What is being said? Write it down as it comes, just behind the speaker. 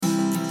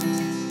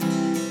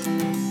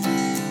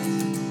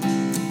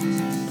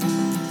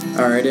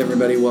All right,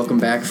 everybody, welcome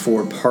back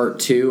for part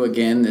 2.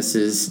 Again, this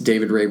is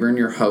David Rayburn,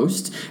 your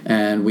host,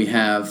 and we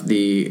have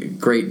the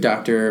great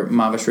Dr.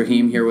 Mahvash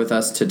Rahim here with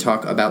us to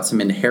talk about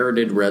some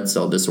inherited red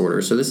cell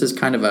disorders. So this is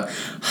kind of a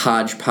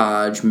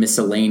hodgepodge,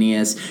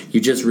 miscellaneous. You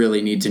just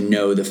really need to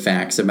know the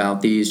facts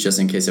about these just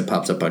in case it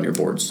pops up on your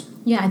boards.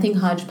 Yeah, I think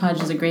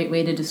hodgepodge is a great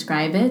way to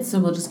describe it, so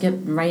we'll just get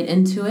right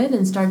into it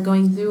and start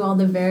going through all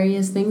the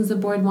various things the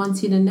board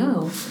wants you to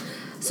know.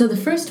 So the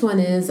first one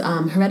is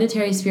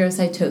hereditary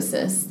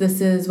spherocytosis. This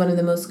is one of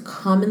the most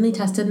commonly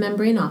tested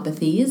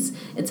membranopathies.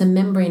 It's a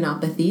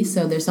membranopathy,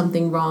 so there's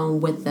something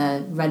wrong with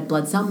the red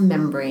blood cell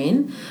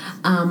membrane.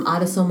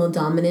 Autosomal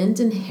dominant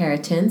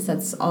inheritance,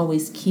 that's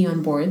always key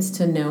on boards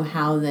to know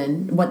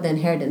what the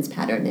inheritance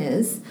pattern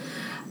is.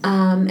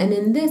 And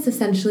in this,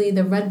 essentially,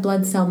 the red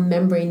blood cell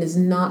membrane is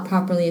not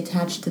properly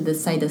attached to the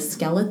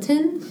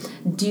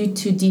cytoskeleton due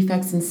to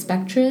defects in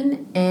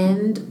spectrin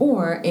and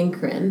or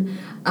ankyrin,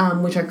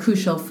 which are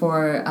crucial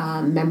for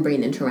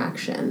membrane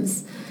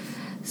interactions.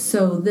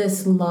 So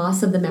this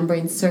loss of the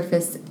membrane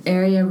surface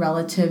area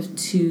relative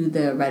to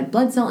the red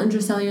blood cell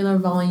intracellular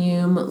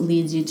volume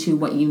leads you to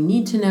what you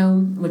need to know,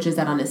 which is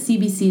that on a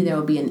CBC, there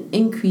will be an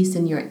increase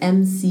in your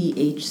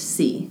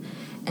MCHC.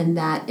 And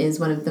that is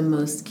one of the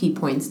most key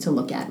points to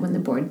look at when the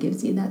board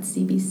gives you that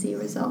CBC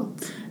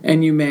result.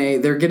 And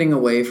they're getting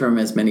away from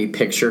as many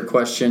picture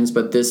questions,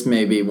 but this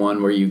may be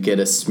one where you get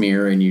a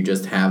smear and you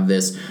just have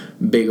this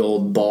big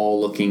old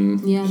ball-looking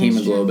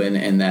hemoglobin,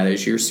 and that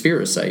is your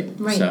spherocyte.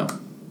 Right. So,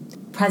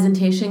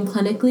 presentation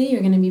clinically,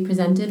 you're going to be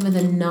presented with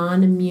a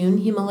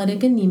non-immune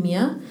hemolytic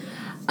anemia.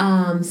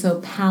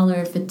 So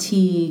pallor,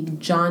 fatigue,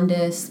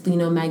 jaundice,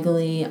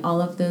 splenomegaly, all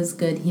of those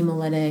good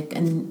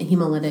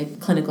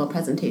hemolytic clinical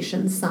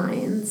presentation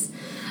signs.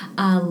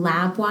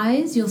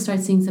 Lab-wise, you'll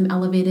start seeing some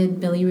elevated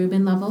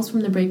bilirubin levels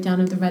from the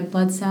breakdown of the red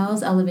blood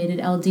cells, elevated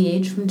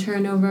LDH from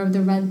turnover of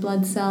the red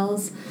blood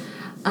cells,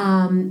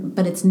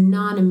 but it's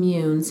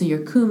non-immune, so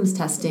your Coombs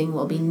testing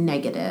will be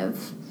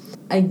negative.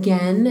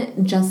 Again,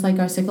 just like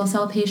our sickle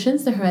cell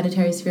patients, the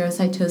hereditary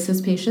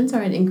spherocytosis patients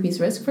are at increased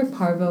risk for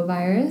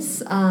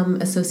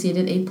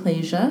parvovirus-associated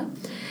aplasia.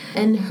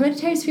 And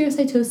hereditary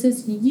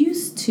spherocytosis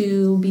used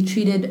to be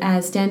treated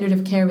as standard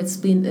of care with a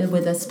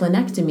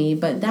splenectomy,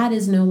 but that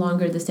is no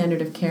longer the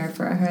standard of care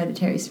for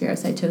hereditary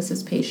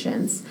spherocytosis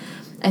patients.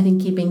 I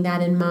think keeping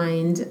that in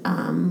mind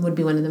would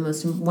be one of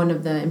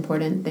the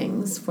important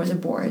things for the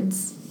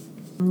boards.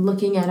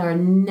 Looking at our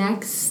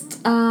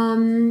next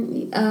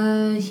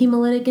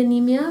hemolytic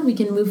anemia, we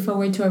can move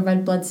forward to a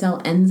red blood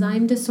cell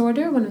enzyme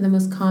disorder. One of the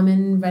most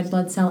common red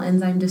blood cell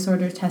enzyme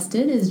disorder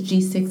tested is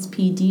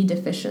G6PD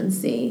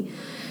deficiency.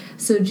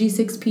 So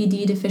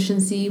G6PD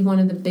deficiency, one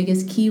of the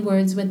biggest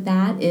keywords with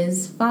that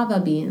is fava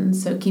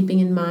beans. So keeping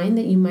in mind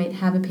that you might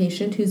have a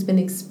patient who's been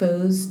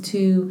exposed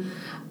to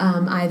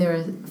either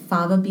a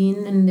fava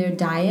bean in their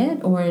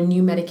diet or a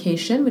new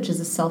medication, which is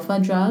a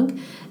sulfa drug,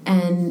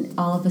 and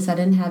all of a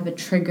sudden have a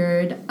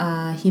triggered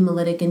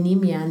hemolytic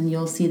anemia, and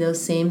you'll see those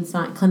same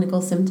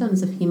clinical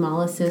symptoms of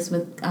hemolysis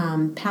with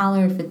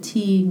pallor,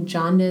 fatigue,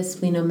 jaundice,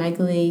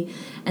 splenomegaly,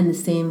 and the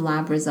same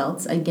lab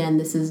results. Again,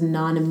 this is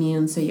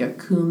non-immune, so your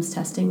Coombs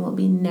testing will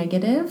be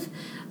negative,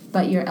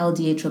 but your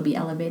LDH will be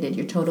elevated,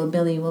 your total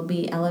bili will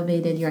be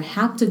elevated, your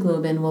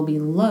haptoglobin will be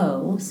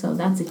low, so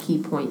that's a key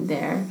point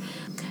there.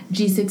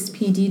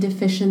 G6PD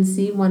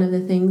deficiency, one of the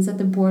things that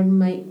the board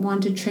might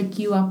want to trick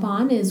you up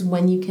on is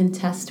when you can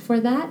test for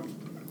that.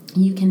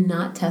 You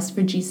cannot test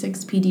for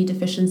G6PD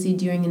deficiency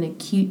during an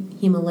acute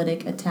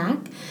hemolytic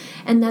attack,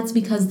 and that's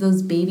because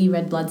those baby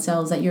red blood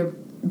cells that your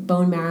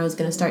bone marrow is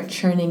going to start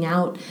churning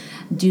out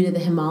due to the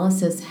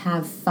hemolysis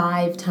have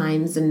 5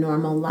 times the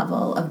normal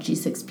level of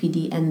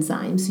G6PD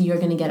enzyme. So you're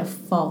going to get a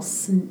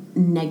false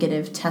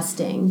negative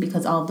testing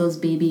because all of those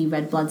baby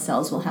red blood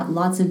cells will have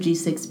lots of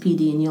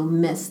G6PD and you'll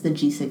miss the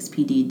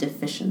G6PD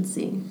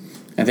deficiency.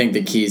 I think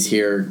the keys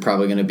here are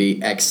probably going to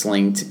be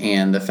X-linked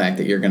and the fact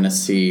that you're going to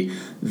see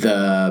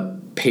the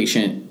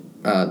patient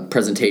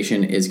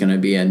presentation is going to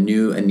be a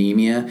new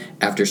anemia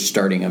after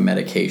starting a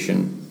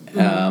medication.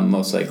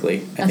 Most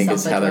likely. I think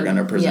it's how they're going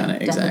to present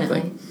it.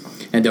 Exactly. Definitely.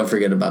 And don't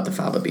forget about the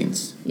fava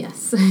beans.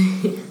 Yes.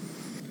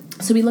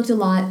 So we looked a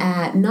lot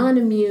at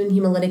non-immune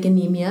hemolytic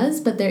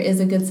anemias, but there is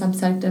a good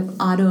subset of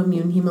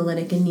autoimmune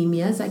hemolytic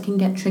anemias that can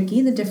get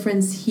tricky. The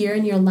difference here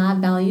in your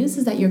lab values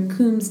is that your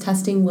Coombs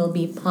testing will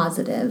be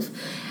positive.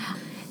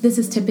 This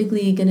is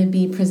typically going to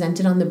be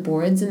presented on the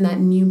boards in that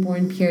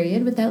newborn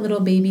period with that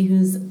little baby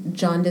who's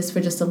jaundiced for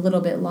just a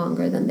little bit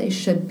longer than they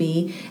should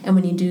be. And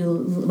when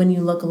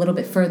you look a little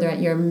bit further at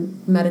your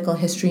medical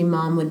history,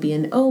 mom would be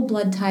an O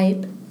blood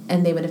type,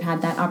 and they would have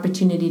had that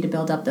opportunity to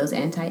build up those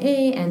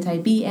anti-A,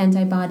 anti-B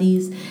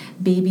antibodies.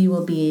 Baby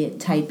will be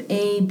type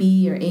A,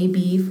 B, or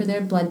AB for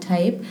their blood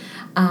type,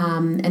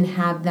 and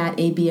have that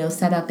ABO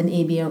set up and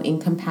ABO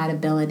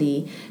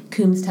incompatibility.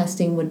 Coombs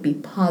testing would be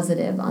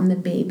positive on the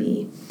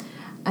baby.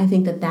 I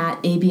think that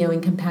ABO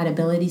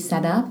incompatibility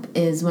setup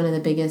is one of the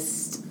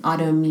biggest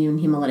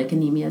autoimmune hemolytic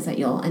anemias that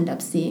you'll end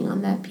up seeing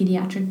on the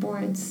pediatric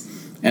boards.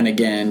 And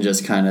again,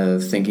 just kind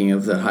of thinking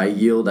of the high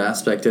yield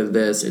aspect of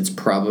this, it's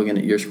probably going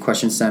to, your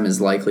question stem is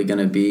likely going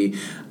to be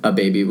a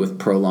baby with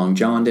prolonged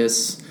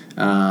jaundice.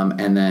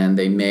 And then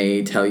they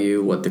may tell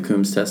you what the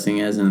Coombs testing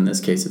is, and in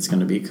this case, it's going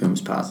to be Coombs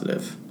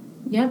positive.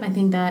 Yep, I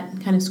think that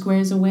kind of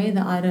squares away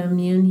the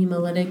autoimmune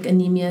hemolytic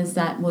anemias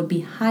that would be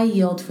high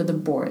yield for the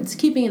boards,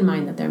 keeping in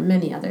mind that there are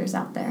many others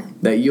out there.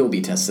 That you'll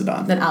be tested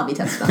on. That I'll be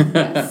tested on,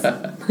 yes.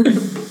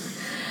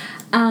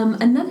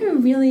 Another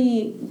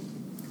really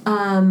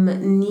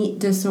neat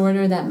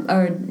disorder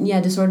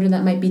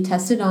that might be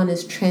tested on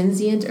is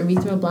transient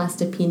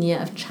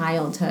erythroblastopenia of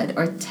childhood,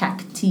 or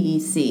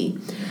TEC.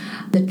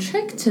 The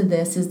trick to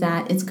this is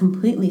that it's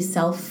completely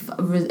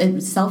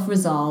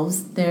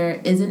self-resolves. There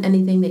isn't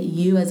anything that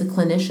you as a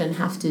clinician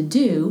have to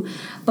do,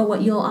 but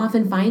what you'll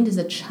often find is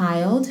a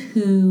child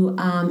who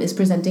is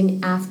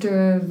presenting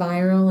after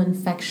viral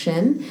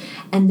infection,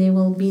 and they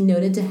will be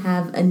noted to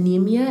have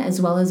anemia as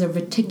well as a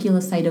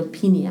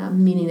reticulocytopenia,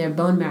 meaning their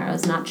bone marrow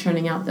is not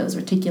churning out those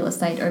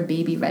reticulocyte or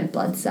baby red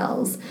blood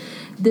cells.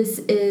 This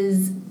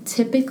is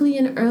typically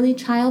in early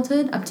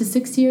childhood, up to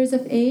 6 years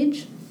of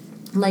age.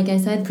 Like I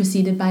said,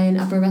 preceded by an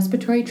upper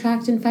respiratory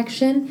tract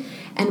infection,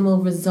 and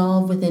will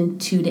resolve within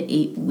 2 to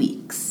 8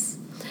 weeks.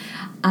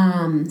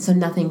 So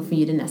nothing for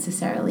you to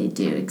necessarily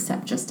do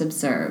except just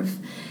observe.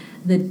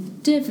 The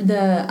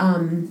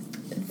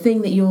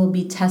thing that you will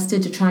be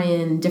tested to try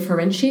and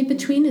differentiate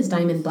between is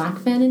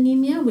Diamond-Blackfan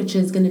anemia, which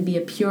is going to be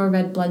a pure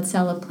red blood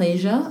cell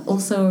aplasia,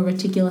 also a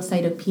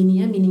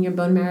reticulocytopenia, meaning your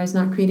bone marrow is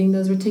not creating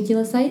those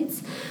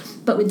reticulocytes.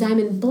 But with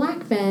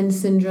Diamond-Blackfan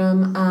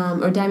syndrome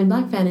or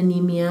Diamond-Blackfan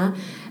anemia,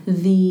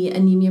 the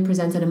anemia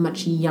presents at a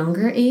much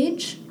younger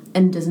age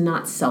and does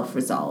not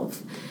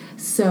self-resolve.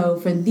 So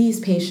for these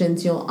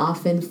patients, you'll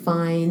often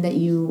find that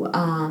you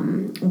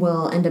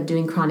will end up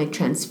doing chronic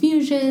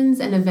transfusions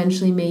and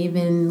eventually may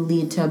even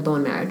lead to a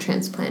bone marrow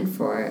transplant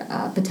for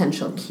a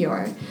potential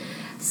cure.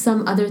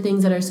 Some other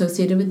things that are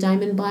associated with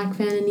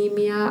Diamond-Blackfan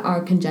anemia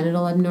are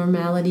congenital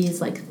abnormalities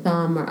like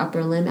thumb or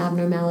upper limb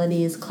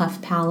abnormalities,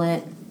 cleft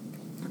palate.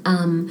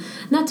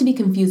 Not to be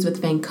confused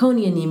with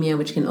Fanconi anemia,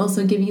 which can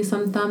also give you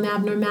some thumb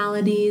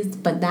abnormalities,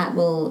 but that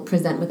will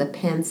present with a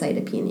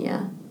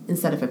pancytopenia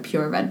instead of a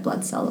pure red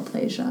blood cell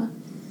aplasia.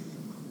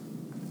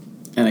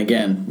 And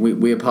again,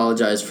 we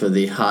apologize for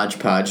the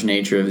hodgepodge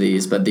nature of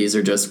these, but these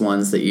are just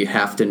ones that you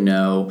have to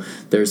know.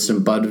 There's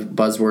some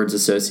buzzwords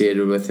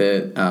associated with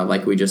it,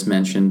 like we just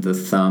mentioned, the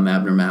thumb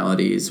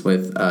abnormalities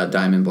with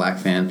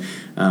Diamond-Blackfan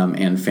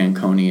and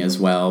Fanconi as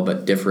well,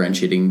 but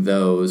differentiating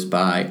those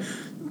by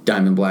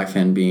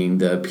Diamond-Blackfan being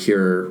the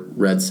pure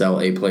red cell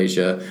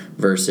aplasia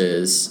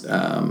versus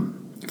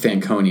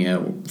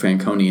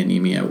Fanconi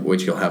anemia,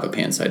 which you'll have a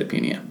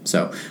pancytopenia.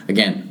 So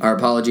again, our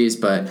apologies,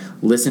 but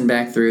listen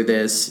back through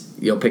this.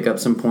 You'll pick up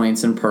some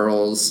points and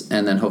pearls,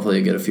 and then hopefully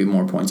you get a few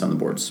more points on the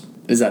boards.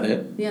 Is that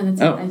it? Yeah, that's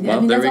it.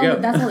 Well, there we go.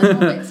 That's all the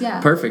topics, yeah.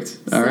 Perfect.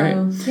 All right.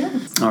 Yeah.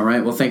 All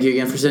right. Well, thank you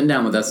again for sitting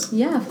down with us.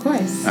 Yeah, of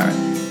course. All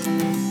right.